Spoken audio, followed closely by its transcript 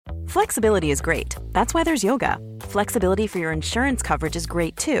Flexibility is great. That's why there's yoga. Flexibility for your insurance coverage is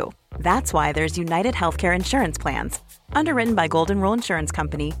great too. That's why there's United Healthcare Insurance Plans. Underwritten by Golden Rule Insurance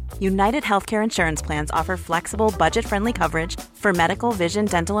Company, United Healthcare Insurance Plans offer flexible, budget-friendly coverage for medical, vision,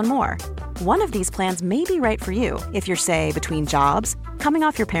 dental, and more. One of these plans may be right for you if you're, say, between jobs, coming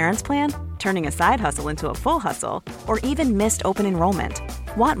off your parents' plan, turning a side hustle into a full hustle, or even missed open enrollment.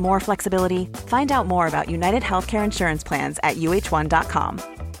 Want more flexibility? Find out more about United Healthcare Insurance Plans at uh1.com.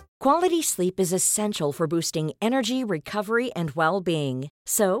 Quality sleep is essential for boosting energy, recovery, and well-being.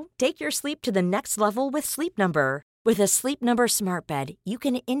 So, take your sleep to the next level with Sleep Number. With a Sleep Number smart bed, you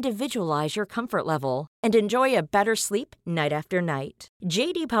can individualize your comfort level and enjoy a better sleep night after night.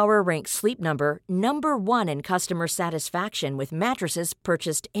 J.D. Power ranks Sleep Number number 1 in customer satisfaction with mattresses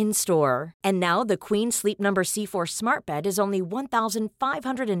purchased in-store. And now the Queen Sleep Number C4 smart bed is only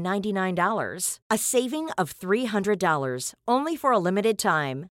 $1,599, a saving of $300, only for a limited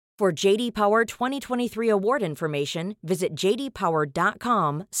time. For J.D. Power 2023 award information, visit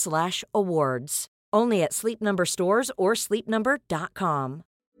jdpower.com/awards. Only at Sleep Number stores or sleepnumber.com.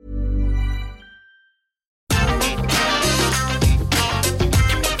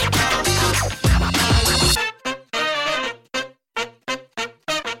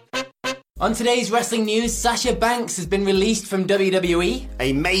 On today's wrestling news, Sasha Banks has been released from WWE.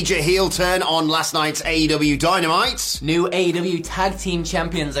 A major heel turn on last night's AEW Dynamite. New AEW Tag Team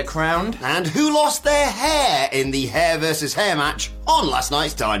Champions are crowned. And who lost their hair in the hair versus hair match on last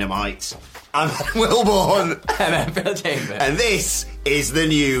night's Dynamite. I'm Adam Wilborn. And I'm Phil Chambers. And this is the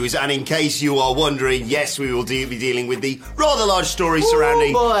news. And in case you are wondering, yes, we will be dealing with the rather large story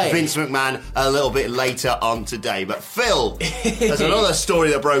surrounding Vince McMahon a little bit later on today. But Phil, there's another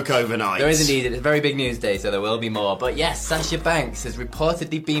story that broke overnight. There is indeed. It's a very big news day, so there will be more. But yes, Sasha Banks has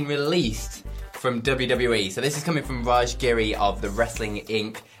reportedly been released from WWE. So this is coming from Raj Giri of the Wrestling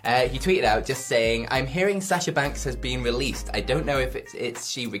Inc. He tweeted out just saying, "I'm hearing Sasha Banks has been released. I don't know if it's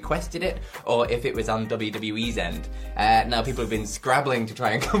she requested it or if it was on WWE's end." Now people have been scrabbling to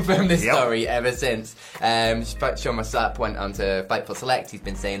try and confirm this story ever since. Sean Ross Sapp went on to Fightful Select. He's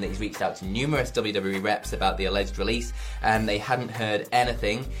been saying that he's reached out to numerous WWE reps about the alleged release and they hadn't heard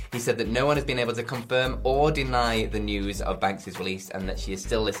anything. He said that no one has been able to confirm or deny the news of Banks' release and that she is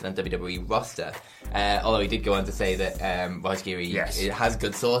still listed on WWE roster. Although he did go on to say that Raj Giri has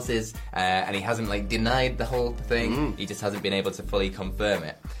good sources and he hasn't denied the whole thing. He just hasn't been able to fully confirm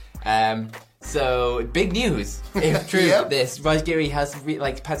it. So big news if true. This Raj Giri has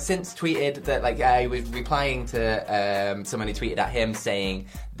since tweeted that he was replying to someone who tweeted at him saying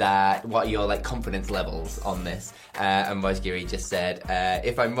that what are your confidence levels on this, and Raj Giri just said,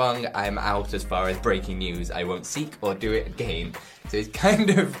 if I'm wrong, I'm out as far as breaking news. I won't seek or do it again. So he's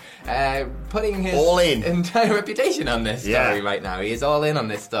kind of putting his entire reputation on this story right now. He is all in on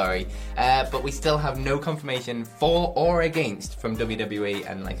this story. But we still have no confirmation for or against from WWE.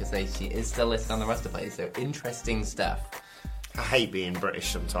 And like I say, she is still listed on the roster place. So interesting stuff. I hate being British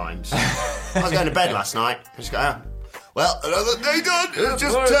sometimes. I was going to bed last night. I just go, well, another day done.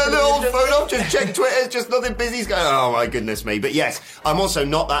 Just turn the old phone off, just check Twitter, just nothing busy. It's going, oh my goodness me. But yes, I'm also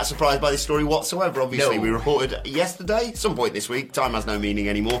not that surprised by this story whatsoever. Obviously, we reported yesterday, some point this week, time has no meaning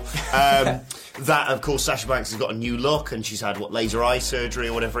anymore, that, of course, Sasha Banks has got a new look and she's had, laser eye surgery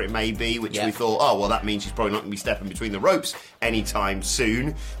or whatever it may be, which we thought, oh, well, that means she's probably not going to be stepping between the ropes anytime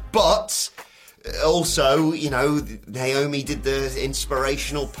soon. But also, Naomi did the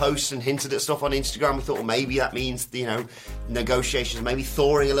inspirational posts and hinted at stuff on Instagram. We thought, well, maybe that means, negotiations maybe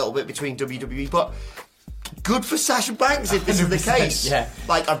thawing a little bit between WWE. But good for Sasha Banks if this is the case. Yeah.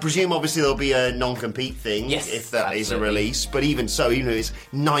 I presume, obviously, there'll be a non-compete thing if that is a release. But even so, even if it's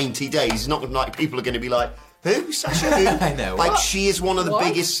 90 days, it's not like people are going to be like, who? Sasha who? I know. She is one of the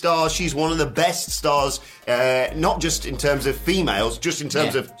biggest stars. She's one of the best stars, not just in terms of females, just in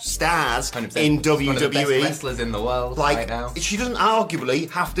terms of stars 100%. In WWE. One of the best wrestlers in the world right now. She doesn't arguably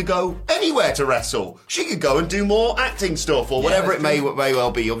have to go anywhere to wrestle. She could go and do more acting stuff or whatever it may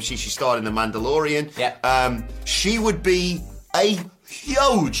well be. Obviously, she starred in The Mandalorian. Yeah. She would be a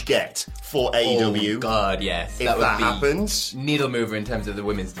huge get for AEW. Oh God, yes. If that happens, needle mover in terms of the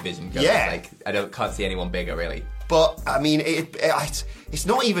women's division goes. I can't see anyone bigger really. But I mean, it's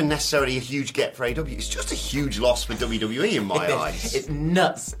not even necessarily a huge get for AEW. It's just a huge loss for WWE in my eyes. It's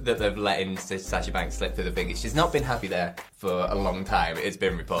nuts that they've let in Sasha Banks slip through the fingers. She's not been happy there for a long time. It's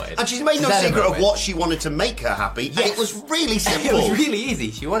been reported. And she's made no secret of what she wanted to make her happy. Yes. And it was really simple. It was really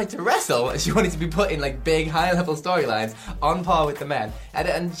easy. She wanted to wrestle. And she wanted to be put in big, high-level storylines on par with the men,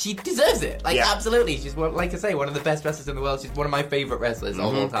 and she deserves it. Absolutely. She's like I say, one of the best wrestlers in the world. She's one of my favourite wrestlers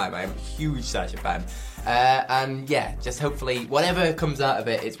of all time. I'm a huge Sasha fan. And just hopefully whatever comes comes out of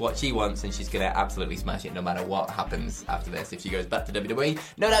it, it's what she wants, and she's going to absolutely smash it no matter what happens after this. If she goes back to WWE,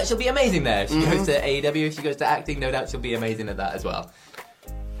 no doubt she'll be amazing there. If she goes to AEW, if she goes to acting, no doubt she'll be amazing at that as well.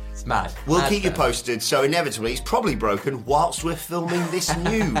 It's mad. We'll keep you posted. So inevitably, it's probably broken whilst we're filming this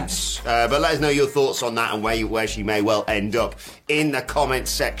news. But let us know your thoughts on that and where she may well end up in the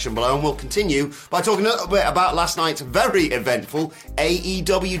comments section below. And we'll continue by talking a little bit about last night's very eventful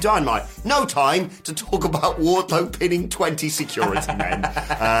AEW Dynamite. No time to talk about Wardlow pinning 20 security men,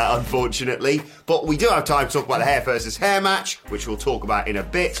 unfortunately. But we do have time to talk about the hair versus hair match, which we'll talk about in a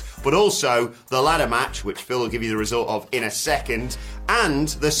bit. But also the ladder match, which Phil will give you the result of in a second. And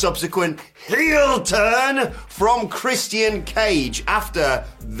the subsequent heel turn from Christian Cage after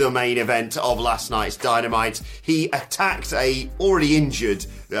the main event of last night's Dynamite. He attacked a already injured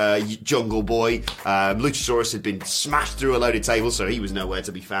Jungle Boy. Luchasaurus had been smashed through a loaded table, so he was nowhere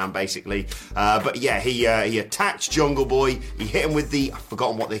to be found, basically. But yeah, he attacked Jungle Boy. He hit him with the, I've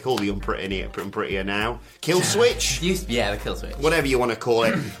forgotten what they call the Unprettier now. Kill switch? Yeah, the kill switch. Whatever you want to call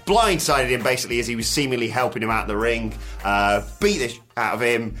it. Blindsided him, basically, as he was seemingly helping him out of the ring. Beat the out of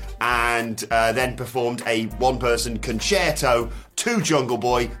him, and then performed a one-person concerto to Jungle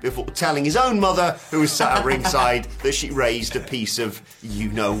Boy before telling his own mother, who was sat at ringside, that she raised a piece of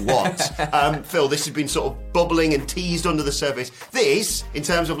you-know-what. Phil, this has been sort of bubbling and teased under the surface. This, in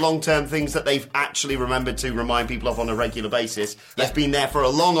terms of long-term things that they've actually remembered to remind people of on a regular basis, has been there for a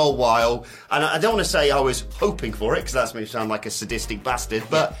long old while, and I don't want to say I was hoping for it, because that's made me sound like a sadistic bastard,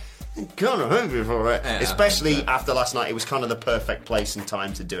 but... kind of hungry for it, especially after last night. It was kind of the perfect place and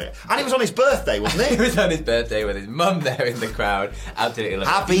time to do it, and it was on his birthday, wasn't it? It was on his birthday with his mum there in the crowd. Absolutely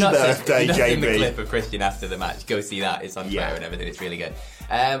lovely. Happy birthday, JB! Seen the clip of Christian after the match, go see that. It's on Twitter and everything. It's really good.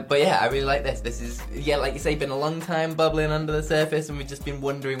 But yeah, I really like this. This is, like you say, been a long time bubbling under the surface, and we've just been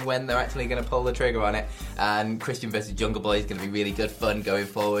wondering when they're actually going to pull the trigger on it. And Christian versus Jungle Boy is going to be really good fun going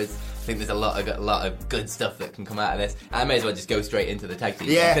forwards. I think there's a lot of good stuff that can come out of this. I may as well just go straight into the tag team,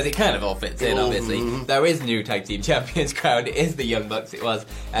 because it kind of all fits in, obviously. Mm-hmm. There is new tag team champions crowned. It is the Young Bucks. It was.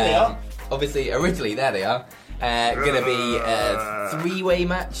 Obviously, originally, there they are. Going to be a three-way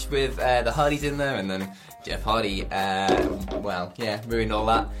match with the Hardys in there, and then Jeff Hardy, ruined all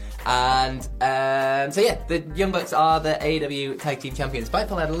that. And the Young Bucks are the AEW Tag Team Champions.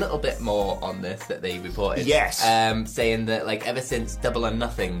 Fightful had a little bit more on this that they reported. Yes. Saying that, ever since Double or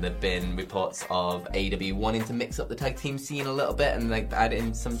Nothing, there have been reports of AEW wanting to mix up the tag team scene a little bit and, add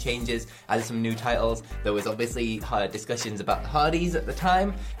in some changes, add some new titles. There was obviously discussions about the Hardys at the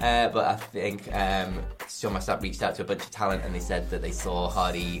time, but I think Sean Ross reached out to a bunch of talent and they said that they saw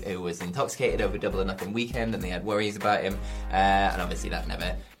Hardy, who was intoxicated over Double or Nothing weekend, and they had worries about him, and obviously that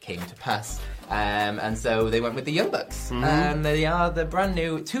never came to pass. And so they went with the Young Bucks. Mm-hmm. And they are the brand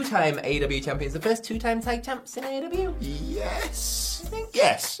new two-time AEW champions, the first two-time tag champs in AEW. Yes. I think.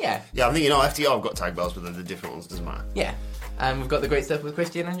 Yes. Yeah. Yeah, I think, FTR have got tag belts, but they're the different ones, doesn't matter. Yeah. And we've got the great stuff with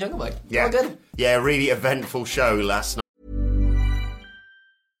Christian and Jungle Boy. Yeah. All good. Yeah, really eventful show last night.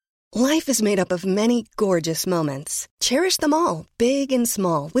 Life is made up of many gorgeous moments. Cherish them all, big and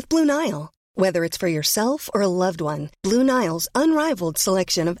small, with Blue Nile. Whether it's for yourself or a loved one, Blue Nile's unrivaled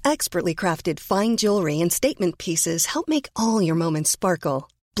selection of expertly crafted fine jewelry and statement pieces help make all your moments sparkle.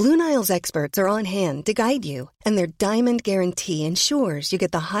 Blue Nile's experts are on hand to guide you, and their diamond guarantee ensures you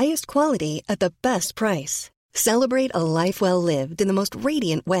get the highest quality at the best price. Celebrate a life well lived in the most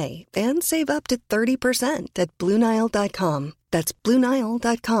radiant way and save up to 30% at BlueNile.com. That's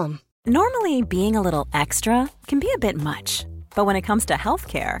BlueNile.com. Normally, being a little extra can be a bit much. But when it comes to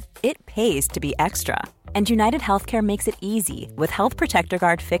healthcare, it pays to be extra. And United Healthcare makes it easy with Health Protector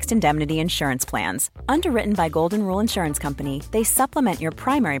Guard fixed indemnity insurance plans. Underwritten by Golden Rule Insurance Company, they supplement your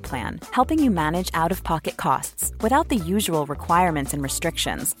primary plan, helping you manage out-of-pocket costs without the usual requirements and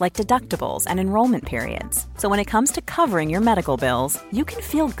restrictions like deductibles and enrollment periods. So when it comes to covering your medical bills, you can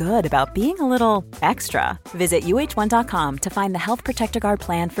feel good about being a little extra. Visit UH1.com to find the Health Protector Guard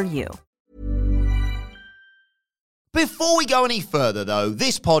plan for you. Before we go any further, though,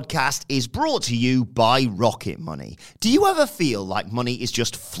 this podcast is brought to you by Rocket Money. Do you ever feel like money is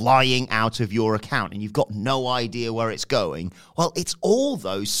just flying out of your account and you've got no idea where it's going? Well, it's all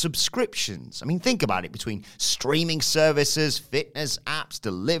those subscriptions. I mean, think about it. Between streaming services, fitness apps,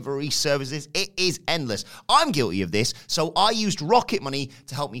 delivery services, it is endless. I'm guilty of this, so I used Rocket Money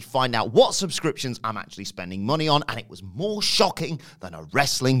to help me find out what subscriptions I'm actually spending money on, and it was more shocking than a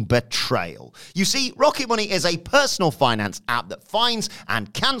wrestling betrayal. You see, Rocket Money is a personal personal finance app that finds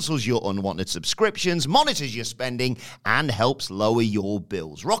and cancels your unwanted subscriptions, monitors your spending, and helps lower your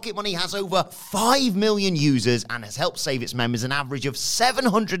bills. Rocket Money has over 5 million users and has helped save its members an average of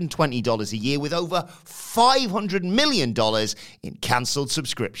 $720 a year, with over $500 million in cancelled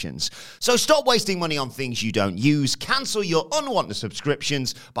subscriptions. So stop wasting money on things you don't use. Cancel your unwanted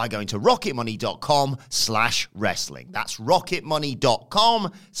subscriptions by going to rocketmoney.com/wrestling. That's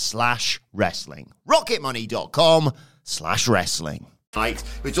rocketmoney.com/wrestling. rocketmoney.com/wrestling. Right,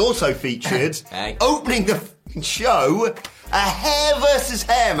 which also featured Hey. opening the show, a hair versus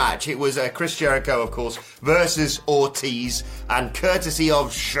hair match. It was Chris Jericho, of course, versus Ortiz, and courtesy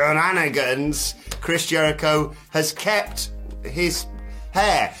of shenanigans, Chris Jericho has kept his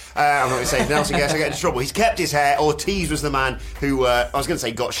hair. I'm not going to say anything else in case I get into trouble. He's kept his hair. Ortiz was the man who, I was going to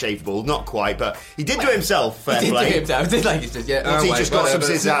say got shaved bald, not quite, but he did do it himself. He did do it himself. It's like it's just, Ortiz just got some whatever.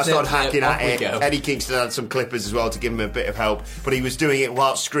 scissors out, started hacking Off at we it. go. Eddie Kingston had some clippers as well to give him a bit of help, but he was doing it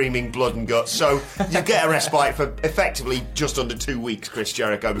whilst screaming blood and guts. So you get a respite for effectively just under 2 weeks, Chris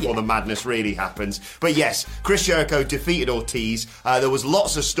Jericho, before the madness really happens. But yes, Chris Jericho defeated Ortiz. There was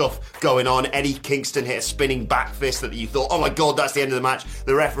lots of stuff going on. Eddie Kingston hit a spinning back fist that you thought, oh my God, that's the end of the match.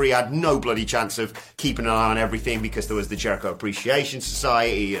 The referee had no bloody chance of keeping an eye on everything because there was the Jericho Appreciation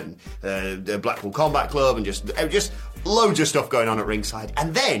Society and the Blackpool Combat Club and just loads of stuff going on at ringside.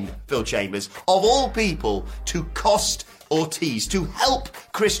 And then Phil Chambers, of all people, to cost Ortiz, to help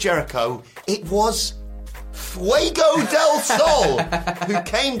Chris Jericho, it was Fuego del Sol who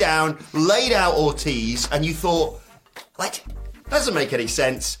came down, laid out Ortiz, and you thought, like, doesn't make any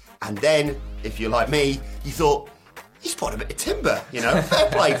sense. And then, if you're like me, you thought, he's put a bit of timber, you know. Fair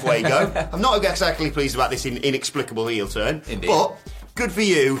play, Fuego. I'm not exactly pleased about this inexplicable heel turn. Indeed. But good for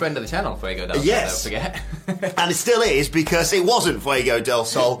you. Friend of the channel, Fuego del Sol, Yes. don't forget. And it still is, because it wasn't Fuego del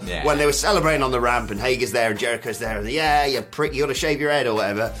Sol Yeah. when they were celebrating on the ramp and Hager's there and Jericho's there and you prick, you ought to shave your head or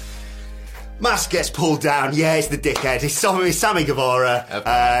whatever. Mask gets pulled down. Yeah, it's the dickhead. It's Sammy Guevara.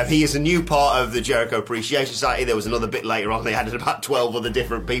 Okay. He is a new part of the Jericho Appreciation Society. There was another bit later on. They added about 12 other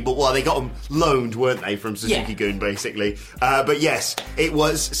different people. Well, they got them loaned, weren't they, from Suzuki Gun, basically. But yes, it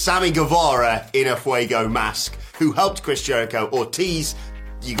was Sammy Guevara in a Fuego mask who helped Chris Jericho. Ortiz,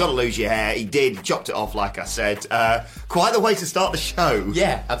 you got to lose your hair. He did, chopped it off, like I said. Quite the way to start the show.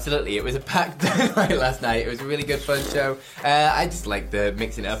 Yeah, absolutely. It was a packed night last night. It was a really good fun show. I just like the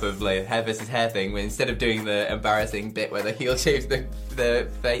mixing up of like hair versus hair thing, when instead of doing the embarrassing bit where the heel shaves the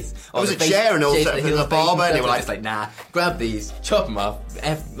face. There was a chair and all shaves that the for heel's the barber, face and they were like, just like, nah, grab these, chop them off.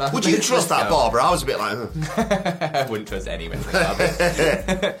 Would you trust that barber? I was a bit like, I wouldn't trust any wrestling barber.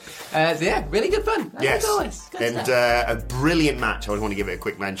 So yeah, really good fun. yes. As always. Good And stuff. a brilliant match. I want to give it a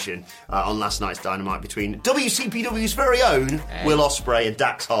quick mention on last night's Dynamite between WCPW's very own Will Ospreay and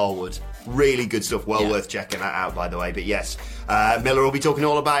Dax Harwood. Really good stuff. Well worth checking that out, by the way. But yes, Miller will be talking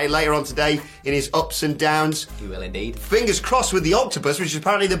all about it later on today in his ups and downs. You will indeed. Fingers crossed with the octopus, which is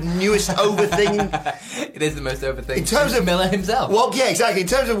apparently the newest over thing. It is the most over thing. In terms of Miller himself. Well, yeah, exactly. In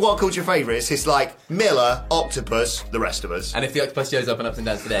terms of what culture favourites, it's like Miller, octopus, the rest of us. And if the octopus shows up on Ups and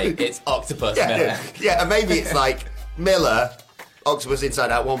Downs today, it's Octopus Miller. And maybe it's like Miller, octopus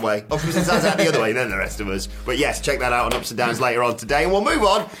inside out one way, octopus inside out the other way, and then the rest of us. But yes, check that out on Ups and Downs later on today. And we'll move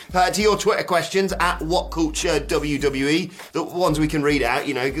on to your Twitter questions at WhatCultureWWE, the ones we can read out,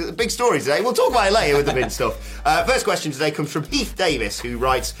 you know, big stories today. We'll talk about it later with the big stuff. First question today comes from Heath Davis, who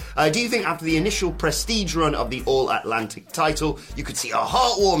writes, do you think after the initial prestige run of the All-Atlantic title, you could see a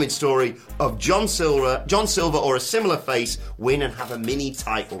heartwarming story of John Silver or a similar face win and have a mini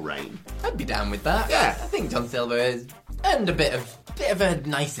title reign? I'd be down with that. Yeah. I think John Silver has earned a bit of a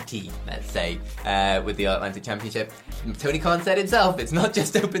nicety, let's say, with the Atlantic Championship. Tony Khan said himself, it's not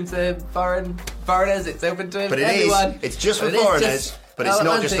just open to foreigners, it's open to But it everyone. is. It's just for But it is foreigners, but it's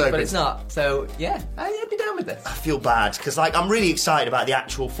not just Atlantic, open. But it's not. So, yeah, I'd be down with this. I feel bad because, like, I'm really excited about the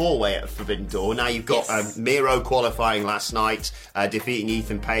actual four-way at Forbidden Door. Now you've got Yes. Miro qualifying last night, defeating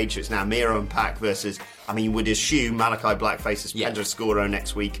Ethan Page. So it's now Miro and Pac versus. I mean, you would assume Malachi Black faces Pedro Scuro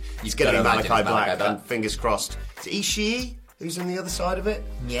next week. It's going to be gotta imagine Malachi it's Black, Malachi Black. and fingers crossed. Is it Ishii who's on the other side of it?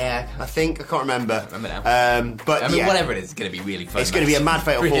 Yeah. I think I can't remember. Remember now. But I mean, yeah, whatever it is, it's going to be really fun. it's going to be a mad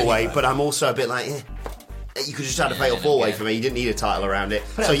fatal Really four-way. fun. But I'm also a bit like, you could just have a fatal four-way yeah. for me. You didn't need a title around it.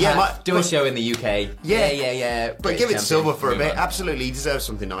 Put So it yeah, back, do a show in the UK. Yeah. But British give it to champion, Silver for a move bit. on. Absolutely, he deserves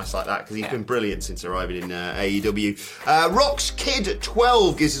something nice like that because he's Yeah. been brilliant since arriving in AEW. Rox Kid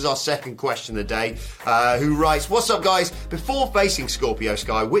 12 gives us our second question of the day, who writes, "What's up, guys? Before facing Scorpio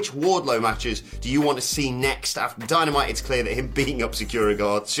Sky, which Wardlow matches do you want to see next? After Dynamite, it's clear that him beating up security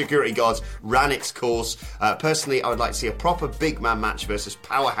guards ran its course. Personally, I would like to see a proper big man match versus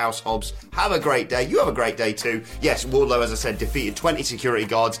Powerhouse Hobbs. Have a great day. You have a great day. day 2. Yes, Wardlow, as I said, defeated 20 security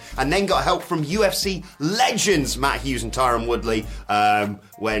guards and then got help from UFC legends Matt Hughes and Tyron Woodley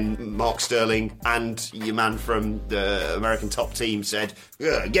when Mark Sterling and your man from the American Top Team said,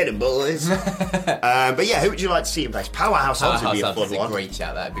 get him, boys. But yeah, who would you like to see in place? Powerhouse Hobbs would be a fun is a one. great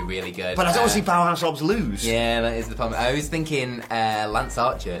shout. That'd be really good. But I don't want to see Powerhouse Hobbs lose. Yeah, that is the problem. I was thinking Lance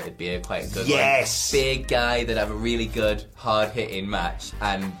Archer would be quite a good one. Yes. Big guy that'd have a really good, hard-hitting match,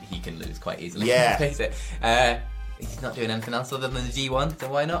 and he can lose quite easily. Yeah. Face it. He's not doing anything else other than the G1, so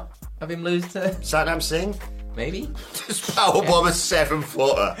why not have him lose to... Satnam Singh? Maybe? Just powerbomb a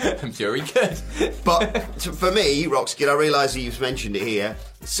 7-footer. I'm sure he could. But for me, Roxkid, I realise that you've mentioned it here.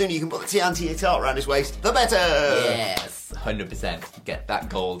 The sooner you can put the TNT title around his waist, the better. Yes, 100%. Get that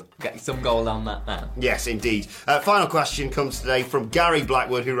gold. Get some gold on that now. Yes, indeed. Final question comes today from Gary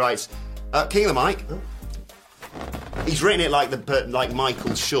Blackwood, who writes, King of the Mic. He's written it like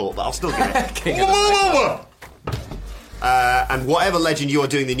Michael Short, but I'll still give it. King of the Mic. And whatever legend you are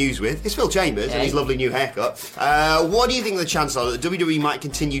doing the news with is Phil Chambers and his lovely new haircut. What do you think of the chances are that the WWE might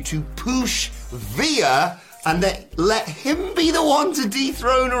continue to push via and let him be the one to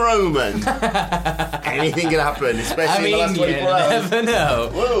dethrone Roman? Anything can happen, especially in the last 24 hours. You never know.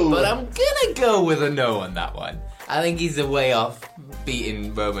 Whoa. But I'm gonna go with a no on that one. I think he's a way off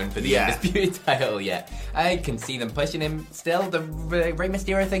beating Roman for the Undisputed title yet. I can see them pushing him still. The Rey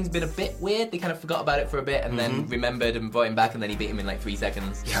Mysterio thing's been a bit weird. They kind of forgot about it for a bit and then remembered and brought him back, and then he beat him in like 3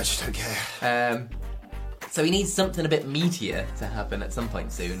 seconds. Yeah, I just don't care. So he needs something a bit meatier to happen at some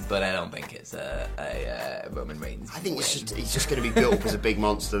point soon, but I don't think it's a Roman Reigns. I think he's just going to be built up as a big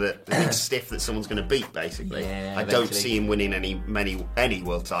monster that's stiff that someone's going to beat, basically. Yeah, I don't see him winning any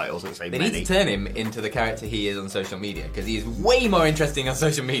world titles. Let's say They many. need to turn him into the character he is on social media, because he is way more interesting on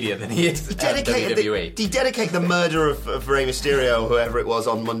social media than he is at WWE. He dedicated the murder of Rey Mysterio, whoever it was,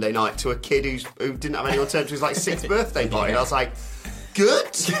 on Monday night to a kid who didn't have anyone turn to his like 6th birthday party. And I was like, good?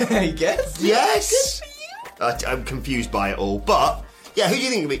 I guess. Yes. I'm confused by it all. But, yeah, who do you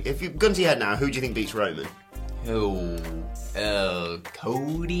think, if you've gun to your head now, who do you think beats Roman?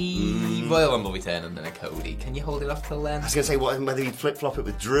 Cody. Royal Rumble return and then a Cody. Can you hold it off till then? I was going to say whether he'd flip-flop it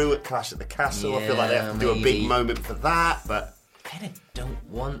with Drew at Clash at the Castle. I feel like they have to do a big moment for that, but... I kind of don't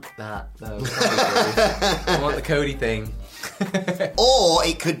want that, though. I want the Cody thing. Or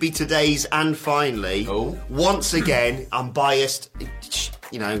it could be today's and finally. Oh. Once again, I'm biased.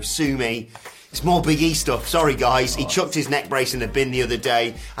 Sue me. It's more Big E stuff. Sorry, guys. He chucked his neck brace in the bin the other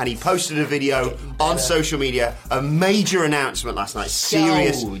day, and he posted a video on social media. A major announcement last night.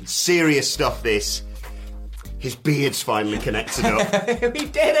 Serious stuff, this. His beard's finally connected up. We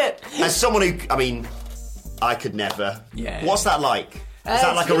did it! As someone who, I could never. Yeah. What's that like? Is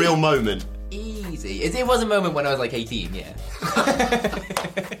that like a real moment? Easy. It was a moment when I was like 18, yeah.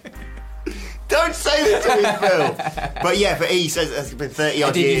 Don't say that to me, Phil. But yeah, for E, he says it's been 30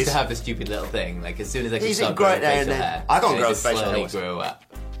 odd years. I did used to have the stupid little thing. Like, as soon as I could stop growing facial hair, I can't grow just facial hair. slowly grow up.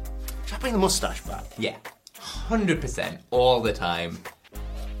 Should I bring the moustache back? Yeah. 100%. All the time.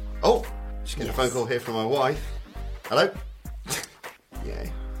 Oh, just getting a phone call here from my wife. Hello? Yeah.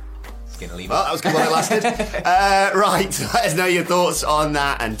 Gonna leave well, that was good while it lasted. Right, let us know your thoughts on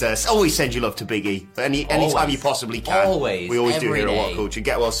that, and always send your love to Big E. Anytime you possibly can. Always. We always do here day. at What Culture.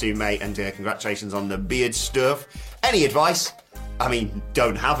 Get well soon, mate, and congratulations on the beard stuff. Any advice?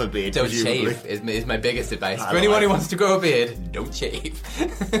 Don't have a beard. Don't presumably. shave is my biggest advice. For anyone who wants to grow a beard, don't shave.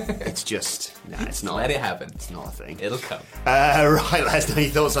 It's just, it's not. Let it happen. It's not a thing. It'll come. Right, let us know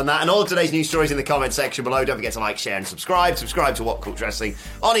your thoughts on that. And all of today's news stories in the comment section below. Don't forget to like, share, and subscribe. Subscribe to What Culture Wrestling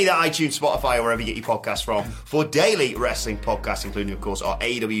on either iTunes, Spotify, or wherever you get your podcasts from for daily wrestling podcasts, including, of course, our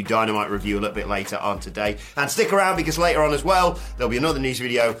AEW Dynamite review a little bit later on today. And stick around because later on as well, there'll be another news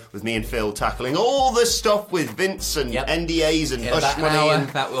video with me and Phil tackling all the stuff with Vince and NDAs and hush money.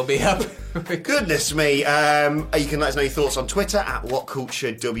 That will be up. Goodness me. You can let us know your thoughts on Twitter at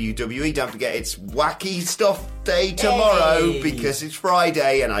WhatCultureWWE. Don't forget it's wacky stuff day tomorrow because it's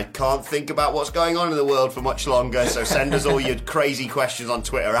Friday and I can't think about what's going on in the world for much longer. So send us all your crazy questions on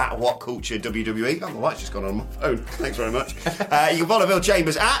Twitter at WhatCultureWWE. Oh, my light's just gone on my phone. Thanks very much. You can follow Phil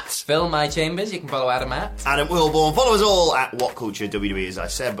Chambers at Phil My Chambers. You can follow Adam at Adam Wilborn. Follow us all at WhatCultureWWE, as I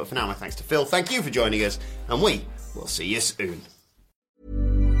said. But for now, my thanks to Phil. Thank you for joining us, and we will see you soon.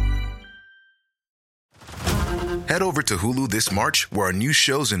 Head over to Hulu this March, where our new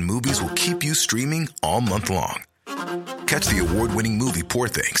shows and movies will keep you streaming all month long. Catch the award-winning movie Poor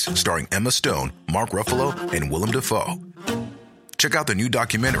Things, starring Emma Stone, Mark Ruffalo, and Willem Dafoe. Check out the new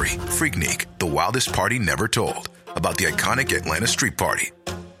documentary, Freaknik, The Wildest Party Never Told, about the iconic Atlanta Street Party.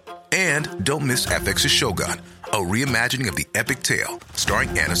 And don't miss FX's Shogun, a reimagining of the epic tale, starring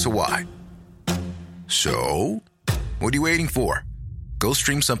Anna Sawai. So, what are you waiting for? Go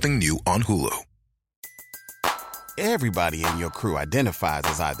stream something new on Hulu. Everybody in your crew identifies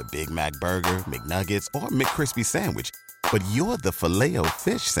as either Big Mac Burger, McNuggets, or McCrispy Sandwich. But you're the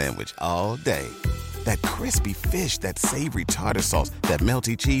Filet-O-Fish Sandwich all day. That crispy fish, that savory tartar sauce, that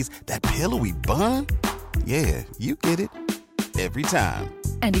melty cheese, that pillowy bun. Yeah, you get it. Every time.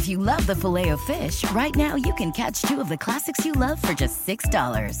 And if you love the Filet-O-Fish, right now you can catch 2 of the classics you love for just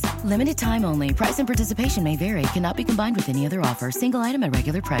 $6. Limited time only. Price and participation may vary. Cannot be combined with any other offer. Single item at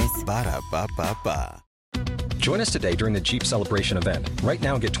regular price. Ba-da-ba-ba-ba. Join us today during the Jeep Celebration event. Right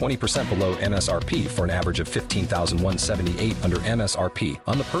now, get 20% below MSRP for an average of $15,178 under MSRP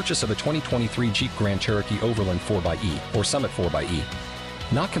on the purchase of a 2023 Jeep Grand Cherokee Overland 4xE or Summit 4xE.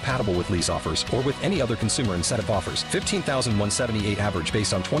 Not compatible with lease offers or with any other consumer incentive offers. $15,178 average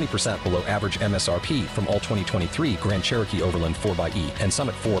based on 20% below average MSRP from all 2023 Grand Cherokee Overland 4xE and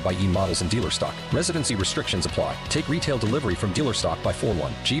Summit 4xE models in dealer stock. Residency restrictions apply. Take retail delivery from dealer stock by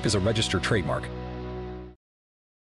 4/1. Jeep is a registered trademark.